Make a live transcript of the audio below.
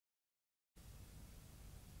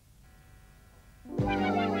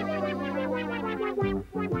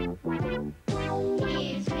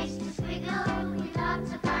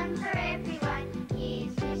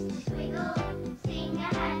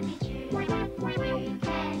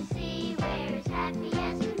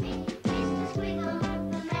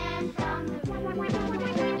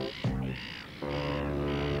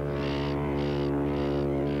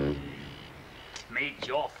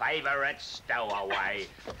favourite stowaway.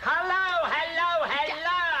 Hello, hello,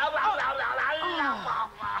 hello.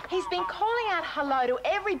 He's been calling out hello to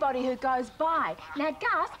everybody who goes by. Now,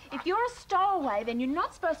 Gus, if you're a stowaway, then you're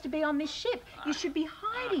not supposed to be on this ship. You should be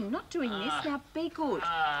hiding, not doing this. Now, be good.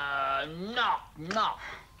 Knock.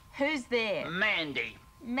 Who's there? Mandy.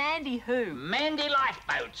 Mandy who? Mandy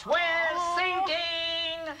Lifeboats. We're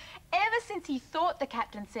sinking. Ever since he thought the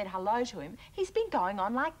captain said hello to him, he's been going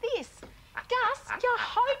on like this. Gus, you're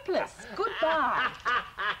hopeless. Goodbye.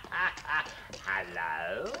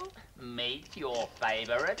 Hello. Meet your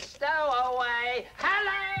favourite stowaway.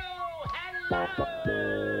 Hello.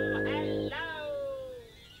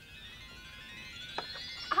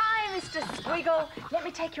 Hi, Mr.Squiggle. Let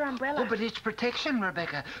me take your umbrella. Oh, but it's protection,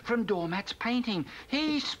 Rebecca, from Doormat's painting.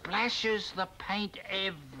 He splashes the paint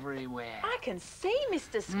everywhere. I can see,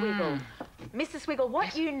 Mr. Squiggle. Mr. Squiggle,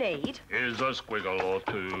 what you need... is a squiggle or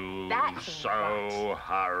two. That's so right.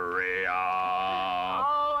 hurry up.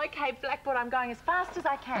 Oh, OK, Blackboard, I'm going as fast as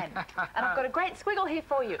I can. And I've got a great squiggle here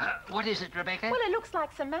for you. What is it, Rebecca? Well, it looks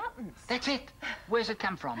like some mountains. That's it. Where's it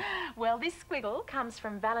come from? Well, this squiggle comes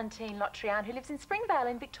from Valentine Lotrian, who lives in Springvale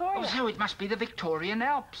in Victoria. Oh, so it must be the Victorian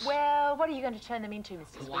Alps. Well, what are you going to turn them into,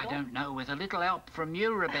 Mr. Squiggle? Oh, I don't know. With a little help from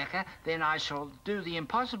you, Rebecca, then I shall do the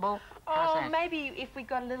impossible. How's that? Maybe if we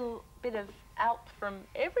got a little bit of help from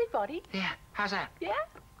everybody. Yeah, how's that? Yeah?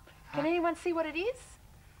 Can anyone see what it is?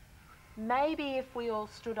 Maybe if we all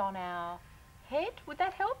stood on our head, would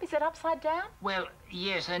that help? Is it upside down? Well,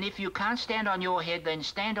 yes, and if you can't stand on your head, then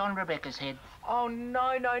stand on Rebecca's head. Oh,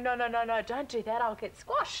 no, don't do that. I'll get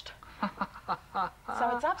squashed.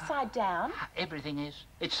 So it's upside down. Everything is.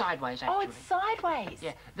 It's sideways, actually. Oh, it's sideways.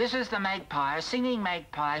 Yeah, this is the magpie, a singing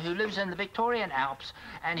magpie who lives in the Victorian Alps,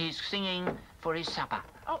 and he's singing for his supper.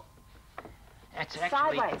 Oh. That's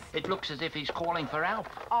actually... Sideways. It looks as if he's calling for help.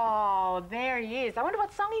 Oh, there he is. I wonder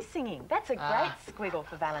what song he's singing. That's a great squiggle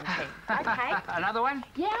for Valentine. OK. Another one?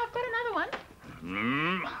 Yeah, I've got another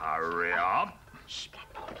one. Hurry up. Shh,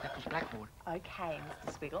 Blackboard. That was Blackboard. OK,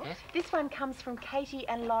 Mr. Squiggle. Yes? This one comes from Katie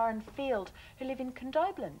and Lauren Field, who live in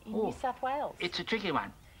Condobolin in New South Wales. It's a tricky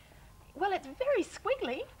one. Well, it's very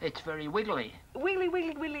squiggly. It's very wiggly. Wiggly,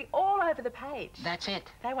 wiggly, wiggly, all over the page. That's it.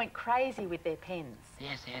 They went crazy with their pens.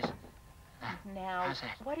 Yes. Now, how's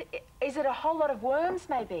that? what is it? A whole lot of worms,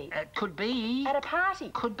 maybe? It could be. At a party?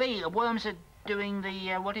 Could be. Worms are doing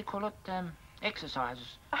the, what do you call it,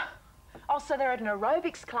 exercises. Oh, so they're at an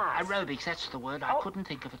aerobics class. Aerobics, that's the word. I couldn't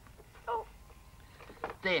think of it. Oh.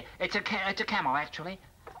 There, it's a camel, actually.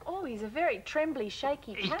 Oh, he's a very trembly,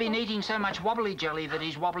 shaky camel. He's been eating so much wobbly jelly that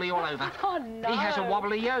he's wobbly all over. Oh, no. He has a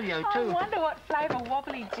wobbly yo-yo, too. I wonder what flavour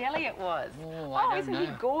wobbly jelly it was. Oh, I don't isn't know.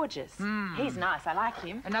 he gorgeous? He's nice. I like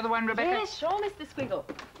him. Another one, Rebecca? Yeah, sure, Mr. Squiggle.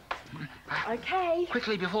 OK.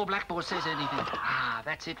 Quickly, before Blackboard says anything.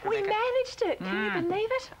 That's it, Rebecca. We managed it. Can you believe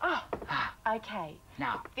it? Oh, OK.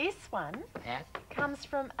 Now. This one Yes? comes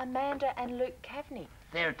from Amanda and Luke Cavney.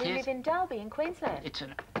 There it Who is. live in Dalby in Queensland. It's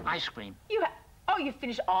an ice cream. You've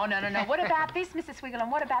finished. Oh, no. What about this, Mr. Squiggle?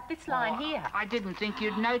 And what about this line here? I didn't think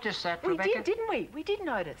you'd notice that, We Rebecca. did, didn't we? We did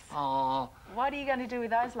notice. Oh. What are you going to do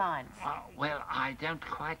with those lines? Well, I don't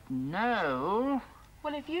quite know.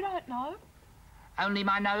 Well, if you don't know... Only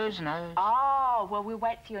my nose knows. Oh, well, we'll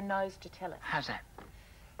wait for your nose to tell us. How's that?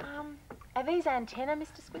 Are these antennae,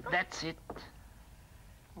 Mr. Squiggle? That's it.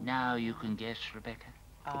 Now you can guess, Rebecca.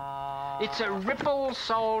 Oh. It's a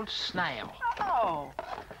ripple-soled snail. Oh.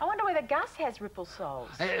 I wonder whether Gus has ripple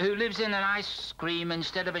soles. Who lives in an ice cream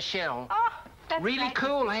instead of a shell. Oh, that's really great,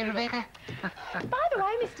 cool, Mr. eh, Rebecca? By the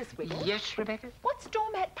way, Mr. Squiggle. Yes, Rebecca? What's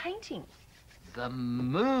Doormat painting? The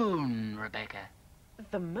moon, Rebecca.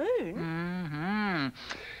 The moon? Mm-hmm.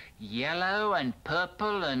 Yellow and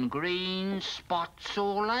purple and green spots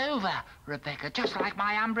all over, Rebecca, just like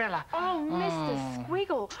my umbrella. Oh, Mr.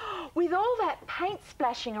 Squiggle, with all that paint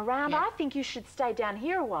splashing around, I think you should stay down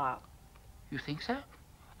here a while. You think so?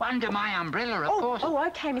 Under my umbrella, of course. Oh,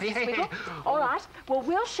 OK, Mr. Squiggle. All right. Well,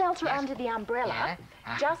 we'll shelter under the umbrella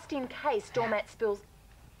just in case Doormat spills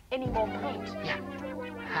any more paint. Yeah.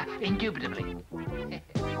 Indubitably.